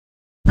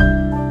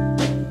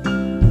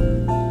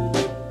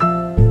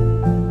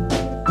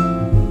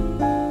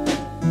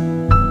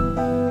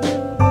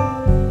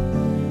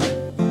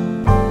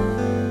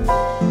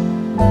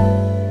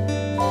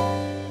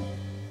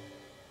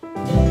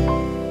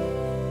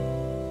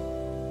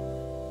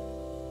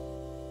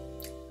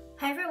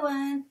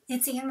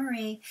It's Anne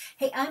Marie.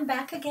 Hey, I'm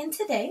back again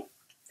today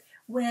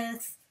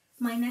with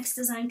my next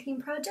design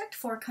team project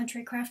for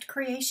Country Craft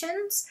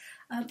Creations.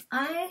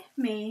 I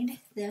made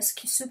this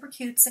super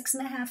cute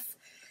 6.5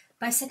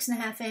 by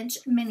 6.5 inch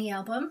mini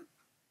album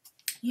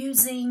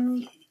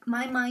using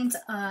my mind's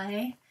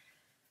eye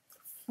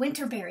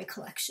Winterberry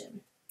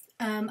collection.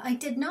 I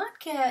did not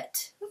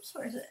get, oops,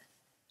 where is it?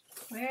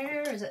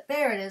 Where is it?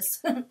 There it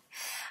is.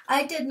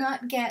 I did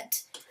not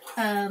get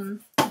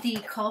the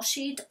call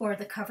sheet or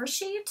the cover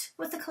sheet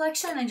with the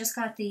collection. I just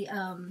got the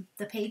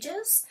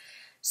pages.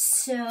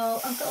 So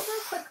I'll go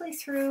real quickly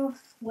through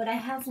what I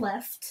have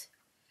left.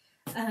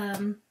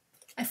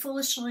 I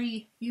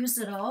foolishly used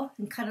it all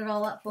and cut it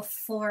all up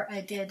before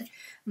I did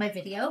my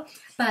video.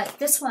 But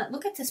this one,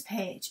 look at this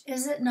page.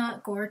 Is it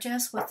not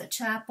gorgeous with the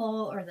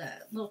chapel or the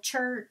little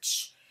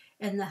church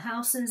and the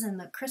houses and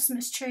the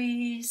Christmas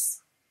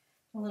trees?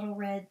 A little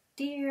red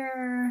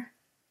deer.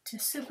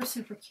 Just super,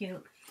 super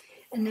cute.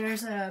 And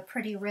there's a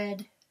pretty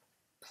red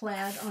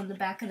plaid on the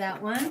back of that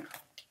one.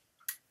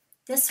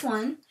 This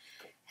one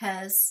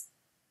has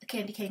a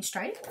candy cane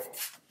stripe.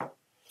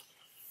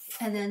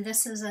 And then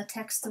this is a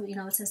text, you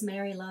know, it says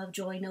Mary, Love,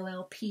 Joy,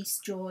 Noel, Peace,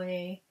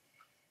 Joy,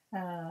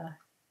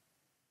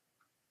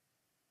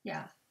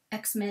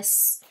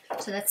 Xmas.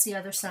 So that's the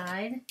other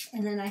side.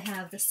 And then I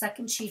have the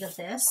second sheet of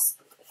this.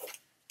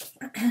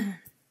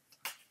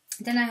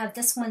 Then I have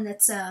this one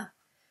that's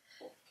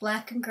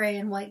black and gray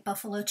and white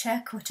buffalo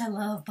check, which I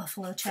love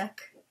buffalo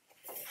check.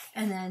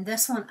 And then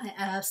this one I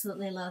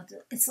absolutely loved.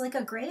 It's like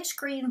a grayish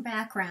green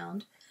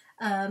background.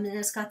 And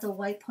it's got the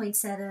white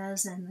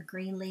poinsettias and the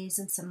green leaves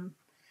and some,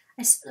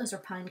 those are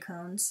pine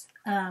cones.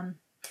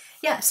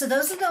 Yeah, so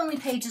those are the only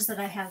pages that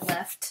I have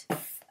left.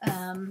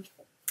 And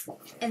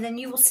then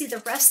you will see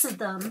the rest of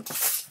them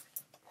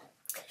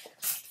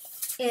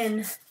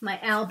in my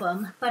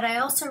album. But I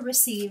also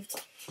received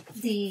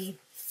the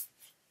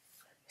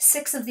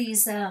 6 of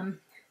these,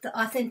 the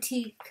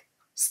authentic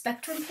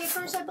spectrum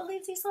papers, I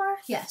believe these are.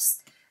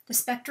 Yes, the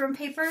spectrum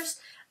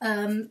papers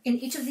in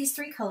each of these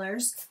 3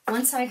 colors.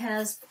 One side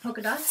has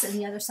polka dots and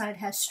the other side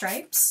has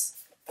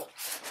stripes.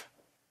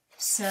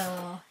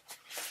 So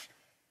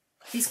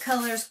these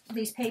colors,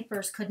 these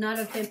papers could not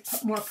have been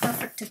more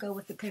perfect to go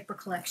with the paper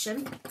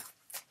collection.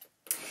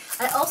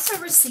 I also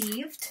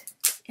received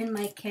in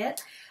my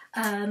kit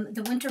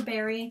the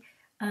Winterberry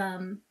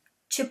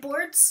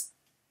chipboards.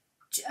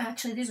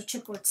 Actually, these are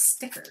chipboard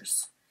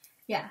stickers.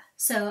 Yeah,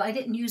 so I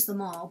didn't use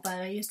them all,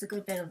 but I used a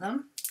good bit of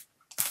them.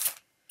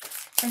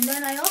 And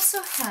then I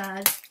also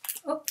had,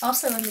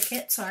 also in the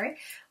kit, sorry,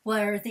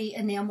 were the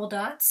enamel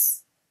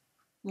dots.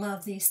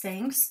 Love these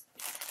things.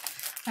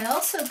 I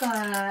also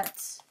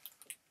got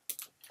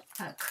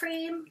a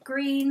cream,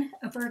 green,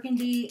 a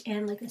burgundy,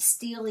 and like a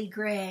steely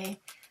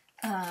gray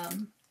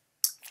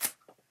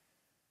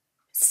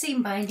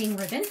seam binding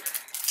ribbon.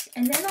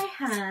 And then I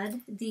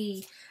had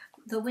the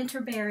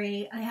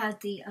Winterberry, I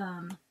had the,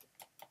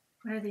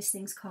 what are these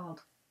things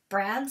called?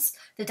 Brads,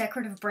 the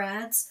decorative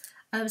brads.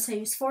 So I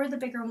used 4 of the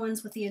bigger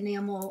ones with the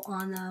enamel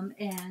on them,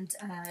 and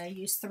I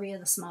used 3 of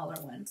the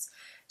smaller ones.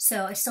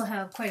 So I still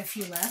have quite a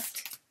few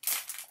left.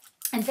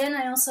 And then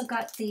I also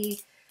got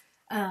the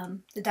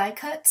die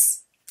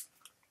cuts.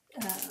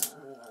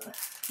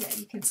 Yeah,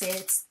 you can see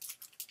there's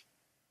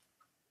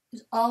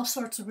all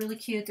sorts of really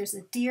cute. There's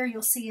a deer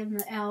you'll see in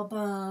the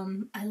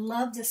album. I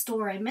love this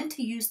door. I meant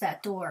to use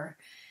that door,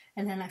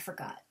 and then I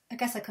forgot. I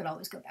guess I could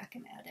always go back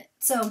and add it.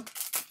 So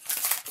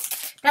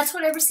that's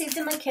what I received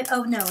in my kit.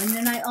 Oh no, and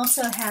then I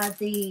also had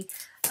the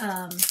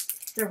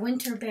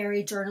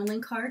Winterberry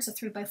journaling cards, the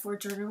 3x4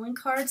 journaling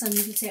cards, and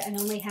you can see I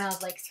only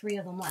have like 3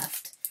 of them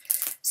left.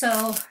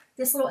 So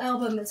this little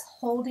album is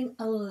holding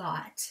a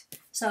lot.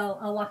 So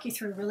I'll walk you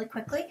through really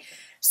quickly.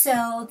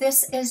 So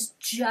this is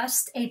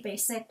just a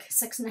basic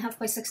 6.5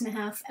 by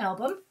 6.5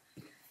 album.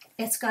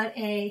 It's got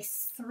a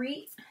is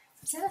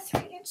that a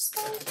 3-inch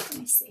spine? Let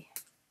me see.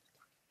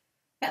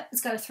 Yep,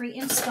 it's got a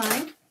 3-inch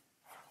spine.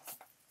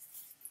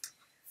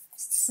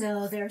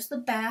 So there's the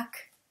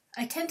back.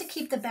 I tend to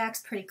keep the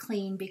backs pretty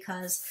clean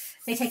because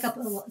they take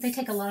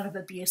a lot of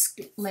abuse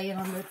laying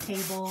on the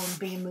table and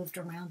being moved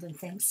around and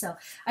things. So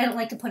I don't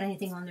like to put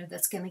anything on there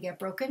that's going to get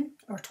broken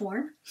or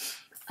torn.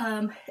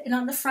 And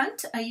on the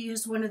front, I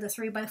used one of the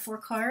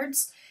 3x4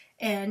 cards,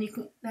 and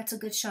that's a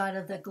good shot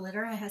of the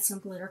glitter. I had some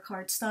glitter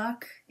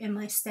cardstock in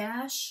my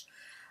stash.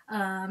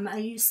 I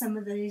used some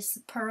of these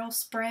pearl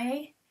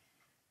spray.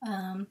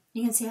 You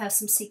can see I have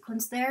some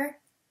sequins there.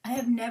 I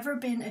have never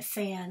been a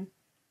fan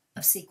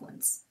of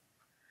sequins.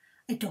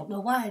 I don't know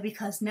why,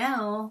 because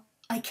now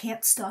I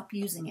can't stop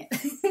using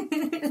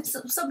it.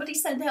 So somebody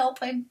send help.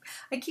 I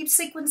keep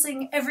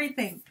sequencing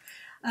everything.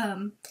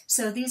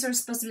 So these are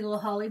supposed to be little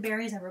holly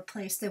berries. I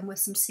replaced them with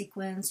some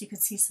sequins. You can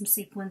see some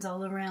sequins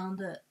all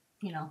around it,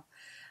 you know.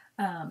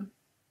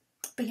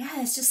 But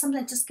yeah, it's just something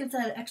that just gives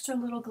that extra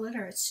little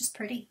glitter. It's just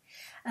pretty.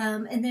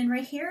 And then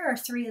right here are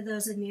 3 of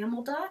those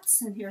enamel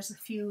dots, and here's a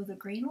few of the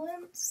green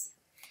ones.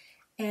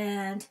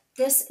 And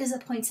this is a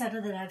poinsettia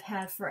that I've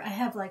had I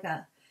have like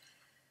a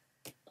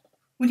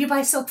when you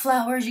buy silk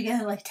flowers, you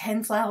get like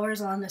 10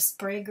 flowers on a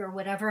sprig or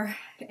whatever,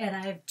 and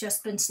I've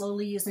just been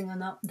slowly using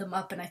them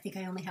up, and I think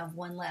I only have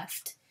one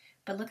left.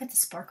 But look at the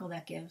sparkle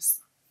that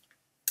gives.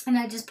 And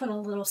I just put a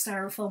little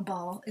styrofoam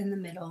ball in the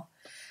middle.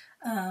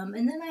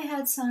 And then I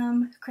had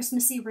some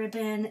Christmassy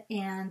ribbon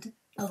and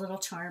a little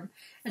charm,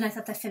 and I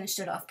thought that finished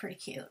it off pretty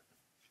cute.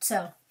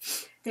 So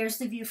there's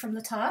the view from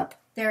the top.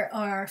 There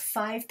are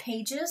 5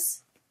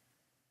 pages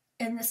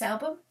in this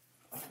album.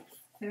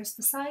 There's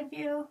the side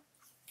view.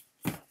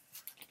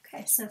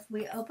 Okay, so if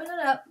we open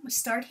it up, we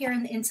start here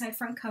in the inside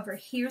front cover.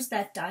 Here's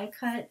that die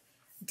cut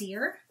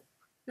deer.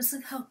 Just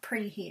look how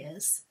pretty he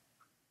is.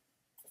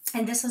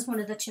 And this is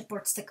one of the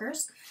chipboard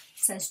stickers.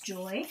 It says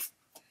Joy.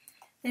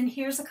 Then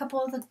here's a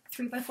couple of the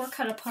 3x4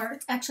 cut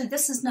apart. Actually,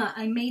 this is not,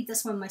 I made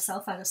this one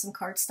myself out of some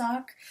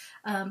cardstock.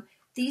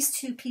 These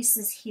 2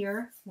 pieces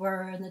here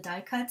were in the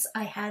die cuts.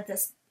 I had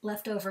this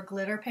leftover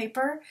glitter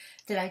paper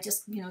that I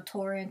just,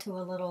 tore into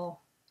a little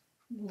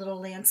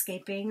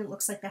landscaping. It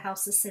looks like the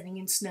house is sitting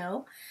in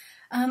snow.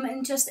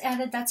 And just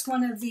added, that's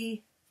one of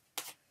the,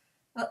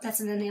 that's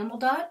an enamel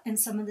dot and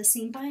some of the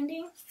seam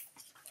binding.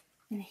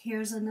 And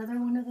here's another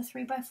one of the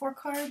 3x4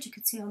 cards you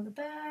can see on the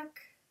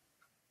back.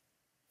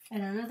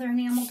 And another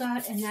enamel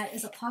dot, and that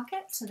is a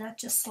pocket, so that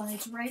just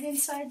slides right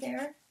inside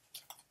there.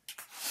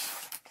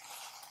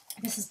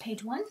 This is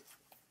page 1.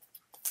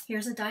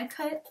 Here's a die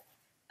cut.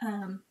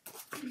 Let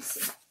me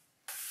see.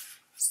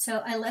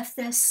 So I left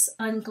this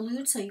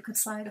unglued so you could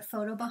slide a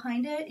photo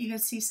behind it. You can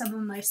see some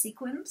of my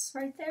sequins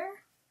right there.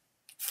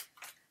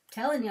 I'm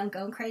telling you, I'm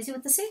going crazy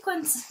with the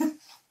sequins.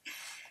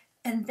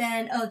 And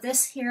then,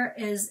 this here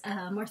is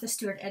Martha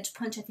Stewart Edge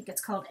Punch. I think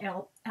it's called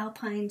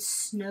Alpine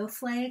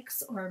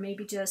Snowflakes, or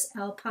maybe just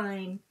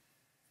Alpine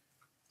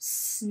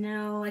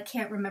Snow. I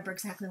can't remember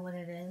exactly what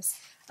it is.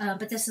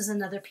 But this is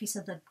another piece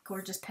of the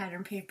gorgeous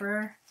pattern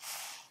paper.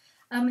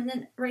 And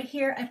then right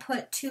here, I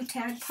put 2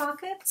 tag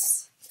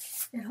pockets.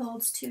 It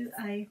holds 2,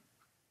 I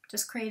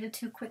just created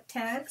 2 quick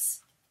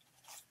tags.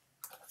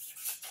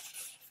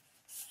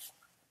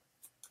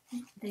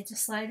 They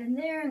just slide in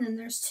there, and then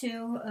there's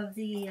 2 of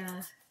the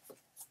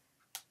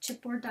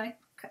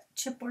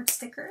chipboard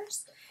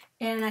stickers,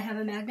 and I have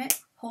a magnet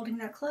holding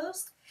that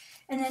closed.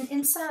 And then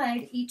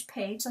inside each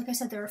page, like I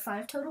said, there are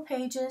 5 total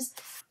pages.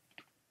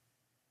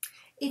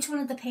 Each one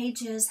of the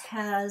pages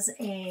has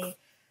a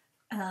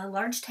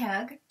large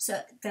tag,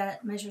 so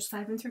that measures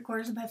 5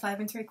 3/4 by 5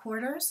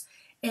 3/4.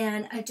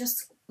 And I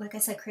just, like I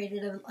said,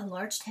 created a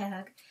large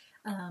tag.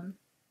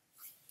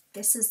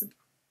 This is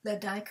the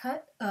die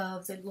cut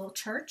of the little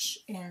church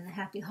and the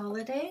Happy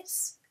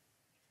Holidays.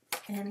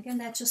 And again,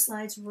 that just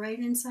slides right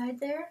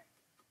inside there.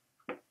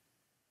 And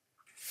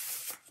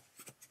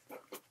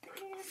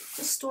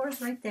just stores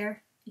right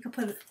there. You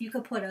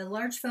could put a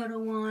large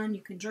photo on,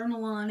 you can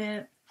journal on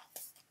it.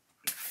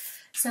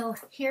 So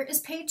here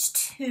is page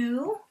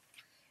 2,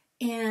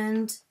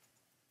 and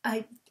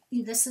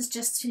this is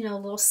just, a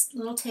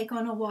little take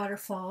on a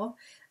waterfall.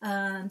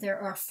 There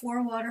are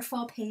 4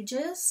 waterfall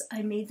pages.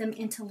 I made them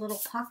into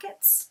little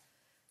pockets.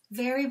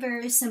 Very,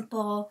 very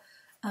simple.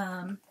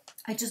 I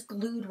just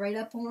glued right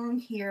up along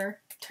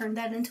here, turned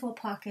that into a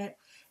pocket.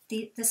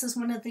 This is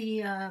one of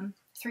the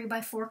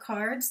 3x4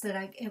 cards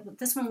that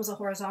this one was a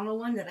horizontal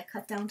one that I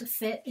cut down to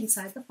fit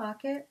inside the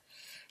pocket.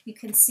 You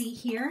can see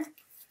here,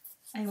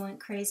 I went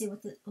crazy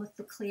with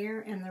the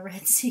clear and the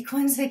red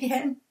sequins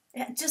again.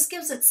 It just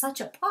gives it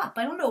such a pop.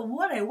 I don't know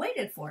what I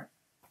waited for.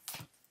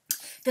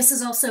 This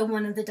is also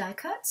one of the die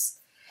cuts.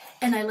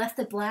 And I left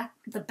the back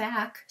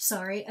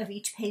of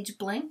each page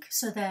blank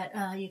so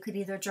that you could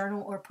either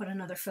journal or put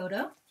another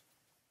photo.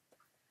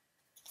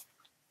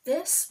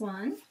 This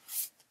one,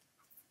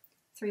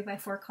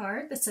 3x4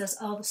 card that says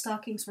all the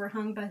stockings were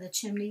hung by the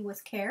chimney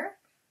with care.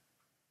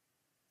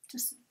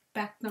 Just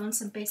backed on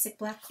some basic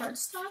black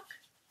cardstock.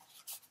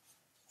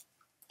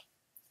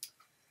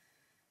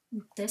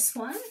 This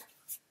one,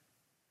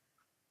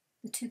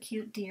 the 2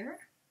 cute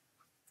deer.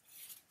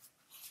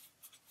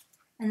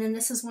 And then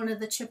this is one of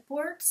the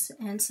chipboards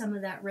and some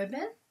of that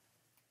ribbon.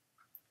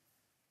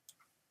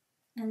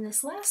 And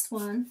this last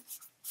one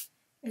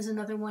is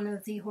another one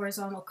of the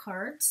horizontal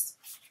cards.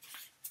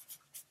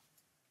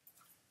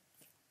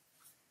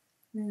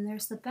 And then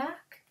there's the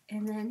back.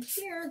 And then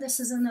here, this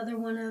is another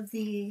one of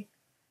the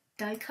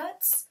die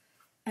cuts.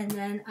 And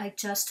then I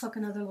just took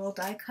another little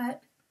die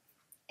cut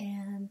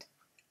and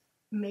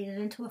made it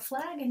into a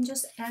flag and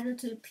just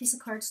added a piece of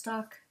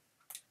cardstock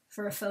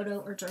for a photo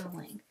or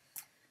journaling.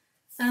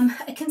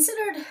 I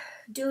considered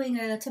doing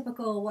a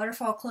typical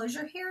waterfall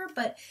closure here,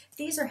 but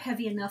these are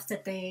heavy enough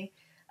that they,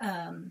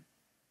 after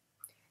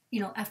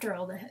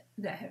all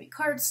the heavy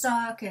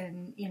cardstock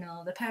and,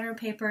 the pattern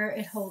paper,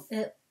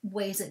 it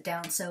weighs it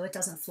down so it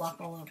doesn't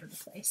flop all over the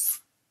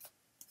place.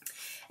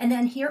 And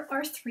then here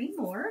are 3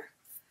 more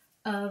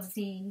of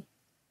the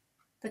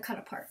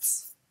cut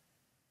aparts.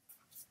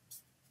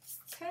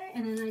 Okay,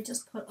 and then I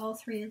just put all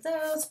 3 of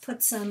those,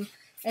 put some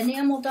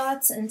enamel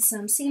dots and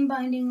some seam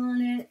binding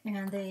on it,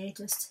 and they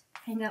just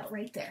hang out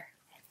right there.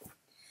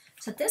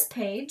 So this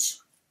page,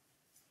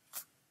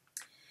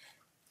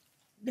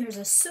 there's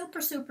a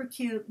super, super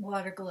cute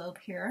water globe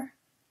here.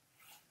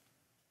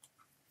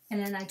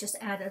 And then I just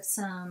added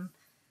some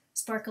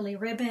sparkly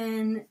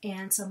ribbon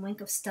and some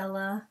Wink of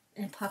Stella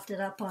and popped it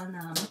up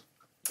on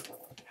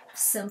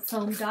some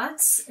foam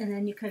dots. And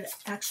then you could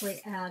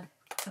actually add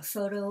a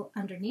photo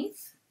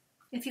underneath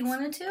if you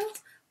wanted to,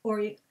 or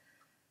you,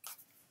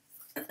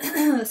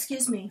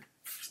 excuse me,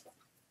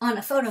 on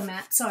a photo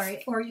mat,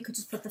 sorry, or you could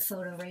just put the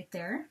photo right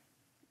there.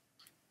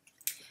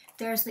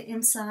 There's the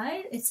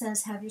inside. It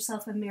says, "Have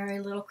yourself a merry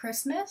little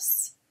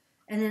Christmas."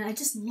 And then I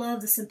just love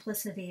the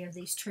simplicity of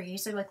these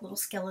trees. They're like little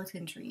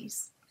skeleton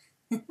trees.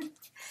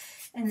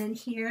 And then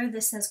here,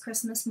 this says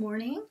Christmas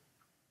morning.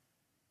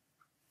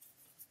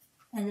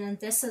 And then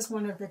this is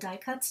one of the die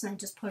cuts, and I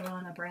just put it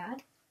on a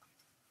brad.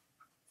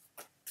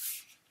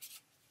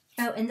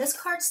 Oh, and this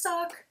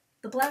cardstock,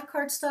 the black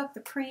cardstock, the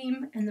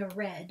cream, and the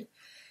red,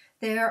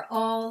 they are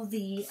all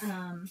the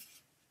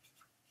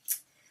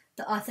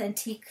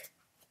authentic,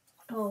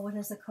 oh, what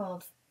is it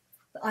called?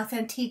 The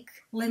authentic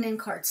linen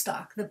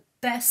cardstock, the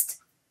best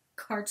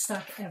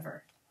cardstock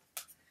ever,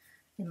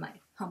 in my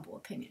humble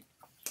opinion.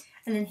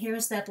 And then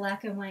here's that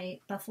black and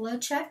white buffalo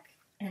check,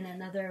 and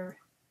another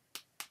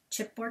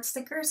chipboard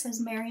sticker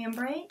says Merry and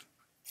Bright.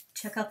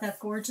 Check out that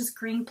gorgeous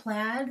green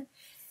plaid,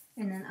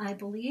 and then I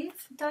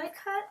believe die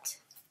cut.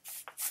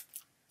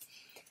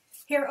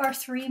 Here are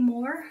 3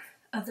 more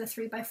of the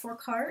 3x4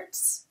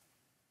 cards.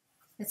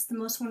 It's the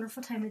most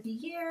wonderful time of the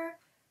year,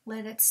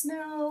 Let It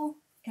Snow,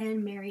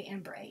 and Merry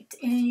and Bright.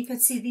 And you can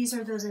see these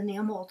are those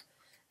enamel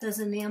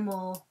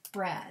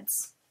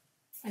brads.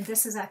 And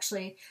this is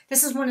actually,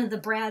 this is one of the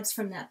brads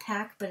from that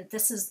pack, but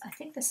this is, I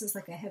think this is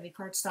like a heavy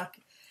cardstock.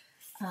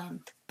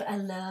 But I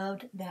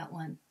loved that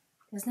one.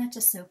 Isn't that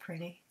just so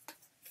pretty?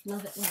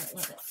 Love it, love it,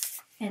 love it.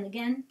 And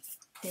again,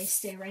 they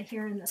stay right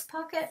here in this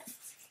pocket.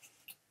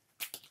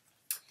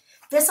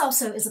 This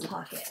also is a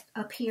pocket.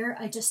 Up here,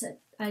 I just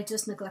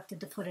neglected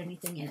to put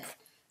anything in it.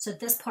 So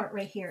this part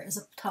right here is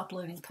a top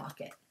loading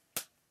pocket.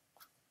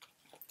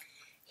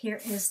 Here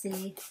is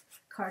the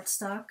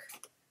cardstock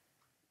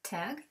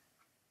tag.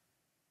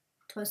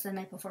 'Twas the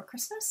Night Before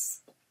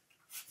Christmas.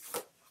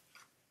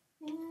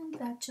 And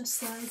that just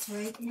slides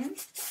right in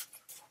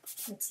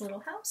its little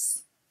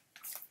house.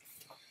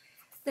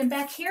 Then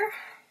back here,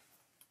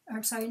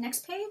 or sorry,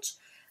 next page,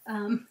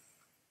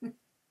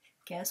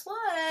 guess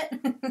what?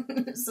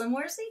 Some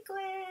more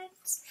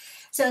sequins.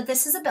 So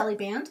this is a belly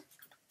band.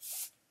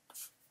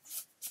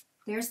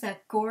 There's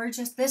that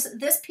gorgeous,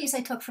 this piece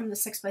I took from the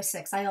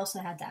 6x6. I also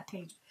had that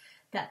page,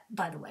 that,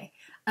 by the way.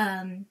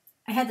 I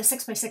had the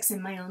 6x6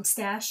 in my own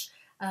stash.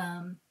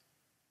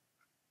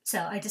 So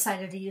I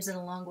decided to use it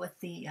along with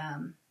the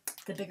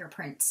bigger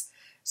prints.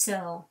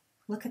 So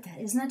look at that.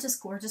 Isn't that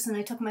just gorgeous? And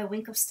I took my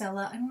Wink of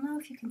Stella. I don't know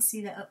if you can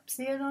see that.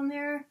 See it on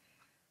there?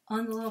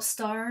 On the little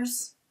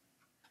stars.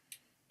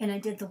 And I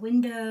did the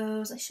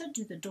windows. I should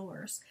do the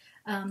doors.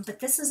 But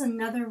this is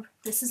another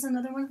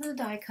one of the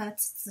die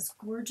cuts. It's this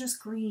gorgeous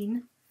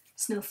green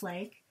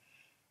snowflake.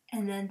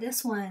 And then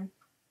this one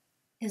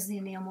is the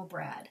enamel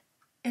brad.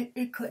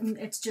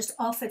 It's just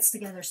all fits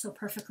together so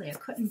perfectly. It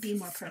couldn't be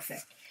more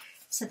perfect.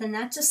 So then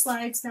that just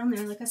slides down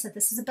there. Like I said,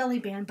 this is a belly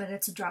band, but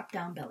it's a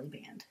drop-down belly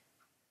band.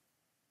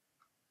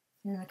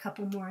 And then a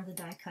couple more of the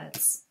die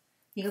cuts.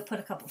 You could put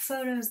a couple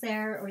photos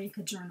there, or you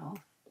could journal.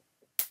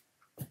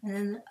 And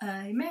then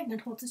a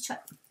magnet holds it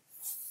shut.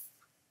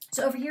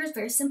 So over here is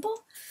very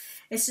simple.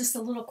 It's just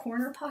a little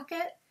corner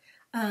pocket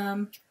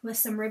with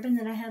some ribbon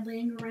that I had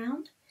laying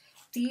around.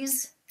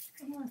 These,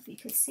 I don't know if you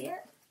could see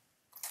it,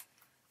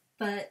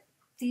 but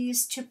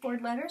these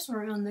chipboard letters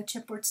were on the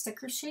chipboard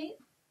sticker sheet.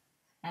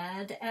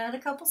 Had to add a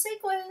couple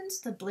sequins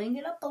to bling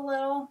it up a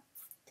little.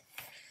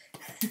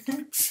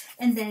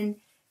 And then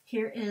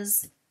here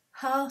is,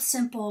 how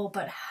simple,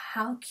 but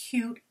how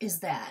cute is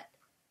that?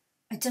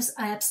 I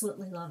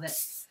absolutely love it.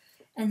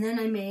 And then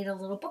I made a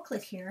little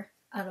booklet here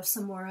out of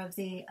some more of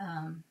the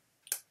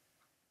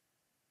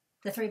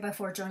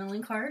 3x4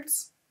 journaling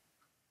cards.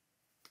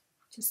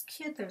 Just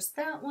cute. There's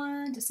that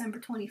one, December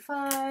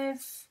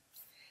 25.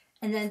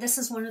 And then this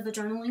is one of the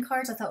journaling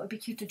cards. I thought would be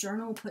cute to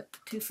journal. Put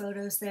 2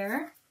 photos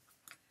there.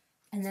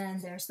 And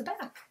then there's the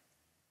back.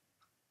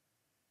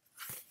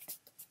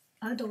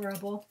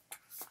 Adorable,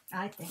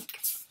 I think.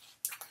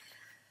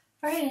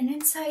 All right, and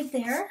inside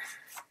there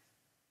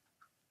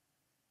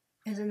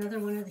is another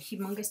one of the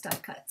humongous die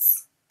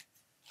cuts,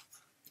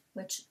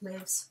 which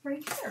lives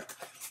right here.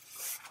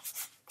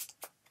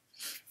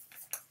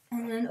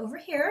 And then over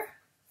here,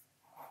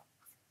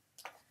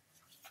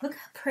 look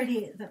how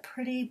pretty, the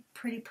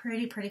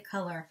pretty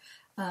color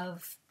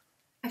of,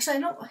 actually I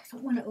don't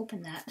want to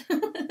open that.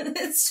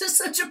 It's just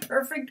such a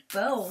perfect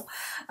bow.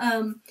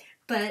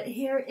 But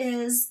here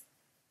is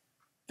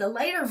the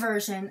lighter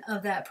version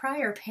of that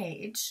prior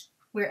page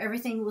where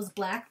everything was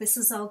black. This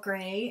is all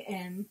gray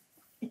and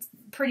it's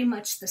pretty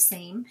much the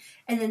same.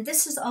 And then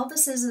this is, all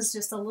this is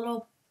just a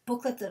little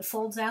booklet that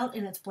folds out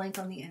and it's blank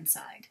on the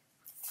inside.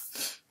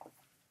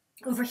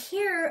 Over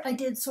here I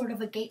did sort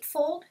of a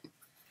gatefold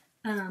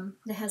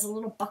that has a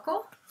little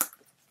buckle.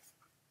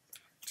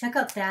 Check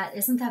out that,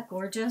 isn't that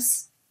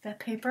gorgeous? That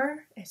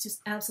paper is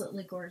just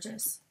absolutely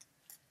gorgeous.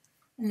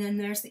 And then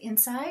there's the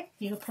inside.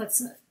 You can put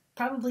some,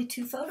 probably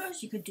 2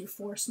 photos. You could do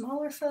 4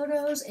 smaller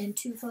photos and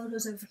 2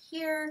 photos over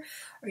here,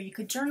 or you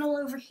could journal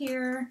over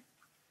here.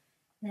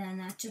 Then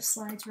that just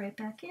slides right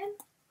back in.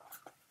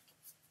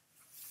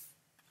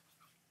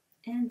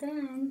 And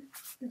then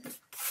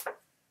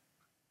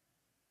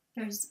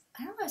there's,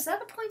 I don't know, is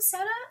that a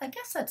poinsettia? I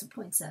guess that's a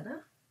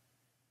poinsettia.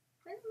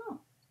 I don't know.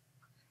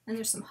 And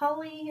there's some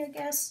holly, I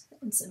guess,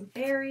 and some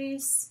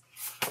berries.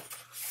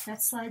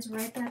 That slides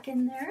right back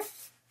in there.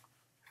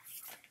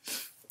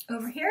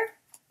 Over here,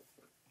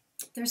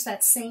 there's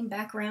that same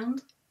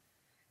background.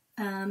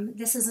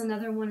 This is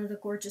another one of the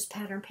gorgeous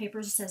pattern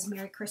papers. It says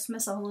Merry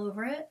Christmas all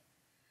over it.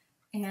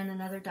 And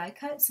another die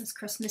cut. It says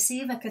Christmas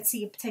Eve. I could see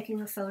you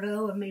taking a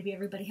photo of maybe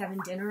everybody having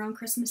dinner on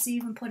Christmas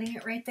Eve and putting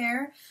it right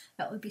there.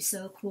 That would be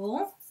so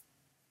cool.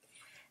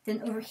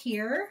 Then over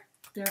here,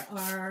 there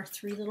are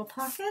 3 little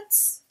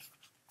pockets.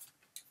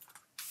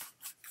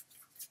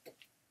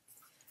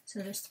 So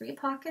there's 3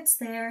 pockets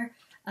there.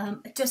 I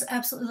just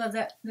absolutely love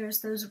that.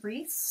 There's those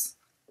wreaths,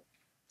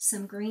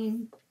 some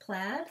green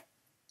plaid,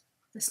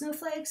 the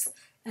snowflakes,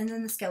 and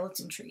then the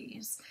skeleton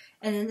trees.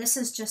 And then this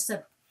is just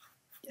a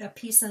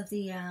piece of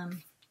the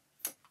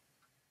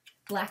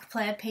black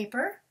plaid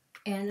paper,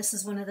 and this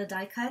is one of the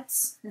die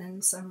cuts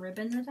and some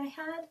ribbon that I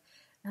had.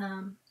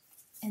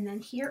 And then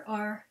here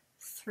are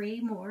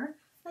 3 more.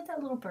 Look at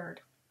that little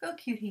bird. How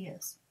cute he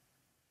is.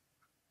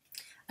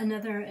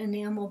 Another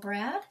enamel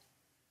brad.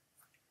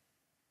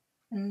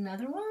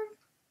 Another one.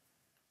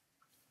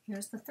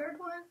 Here's the 3rd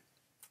one.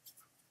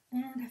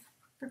 And I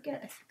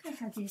forget, I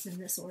think I had these in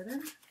this order.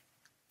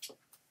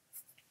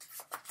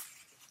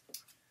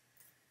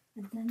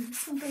 And then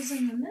this one goes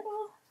in the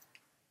middle.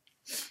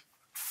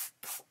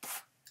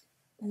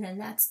 And then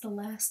that's the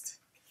last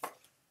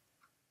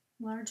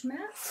large mat.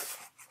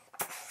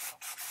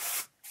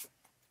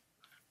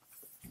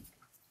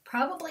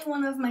 Probably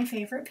one of my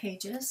favorite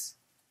pages.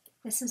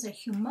 This is a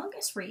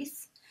humongous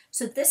wreath.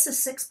 So this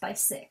is 6 by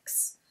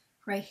 6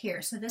 right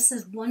here. So this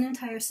is one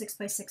entire 6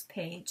 by 6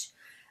 page.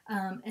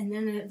 And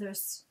then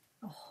there's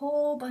a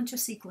whole bunch of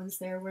sequins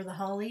there where the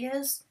holly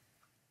is.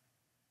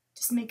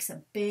 Just makes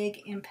a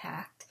big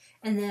impact.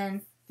 And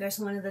then there's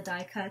one of the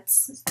die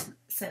cuts, it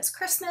says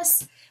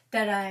Christmas,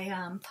 that I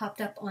popped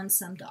up on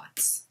some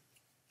dots,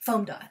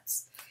 foam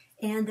dots.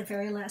 And the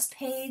very last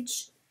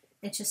page,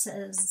 it just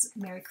says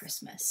Merry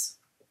Christmas.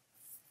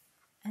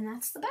 And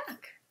that's the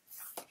back.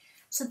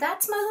 So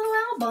that's my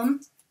little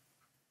album.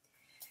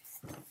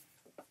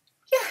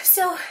 Yeah,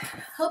 so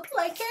hope you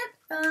like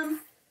it.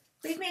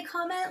 Leave me a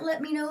comment. Let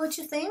me know what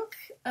you think.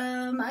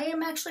 I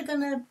am actually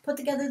going to put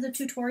together the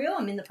tutorial.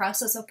 I'm in the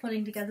process of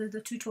putting together the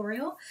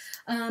tutorial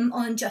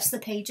on just the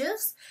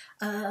pages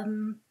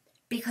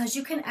because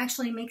you can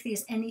actually make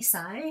these any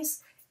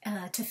size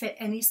to fit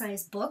any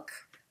size book.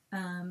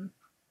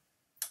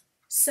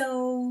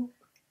 So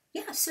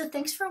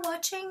thanks for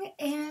watching,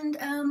 and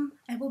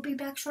I will be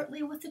back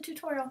shortly with the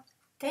tutorial.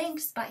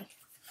 Thanks. Bye.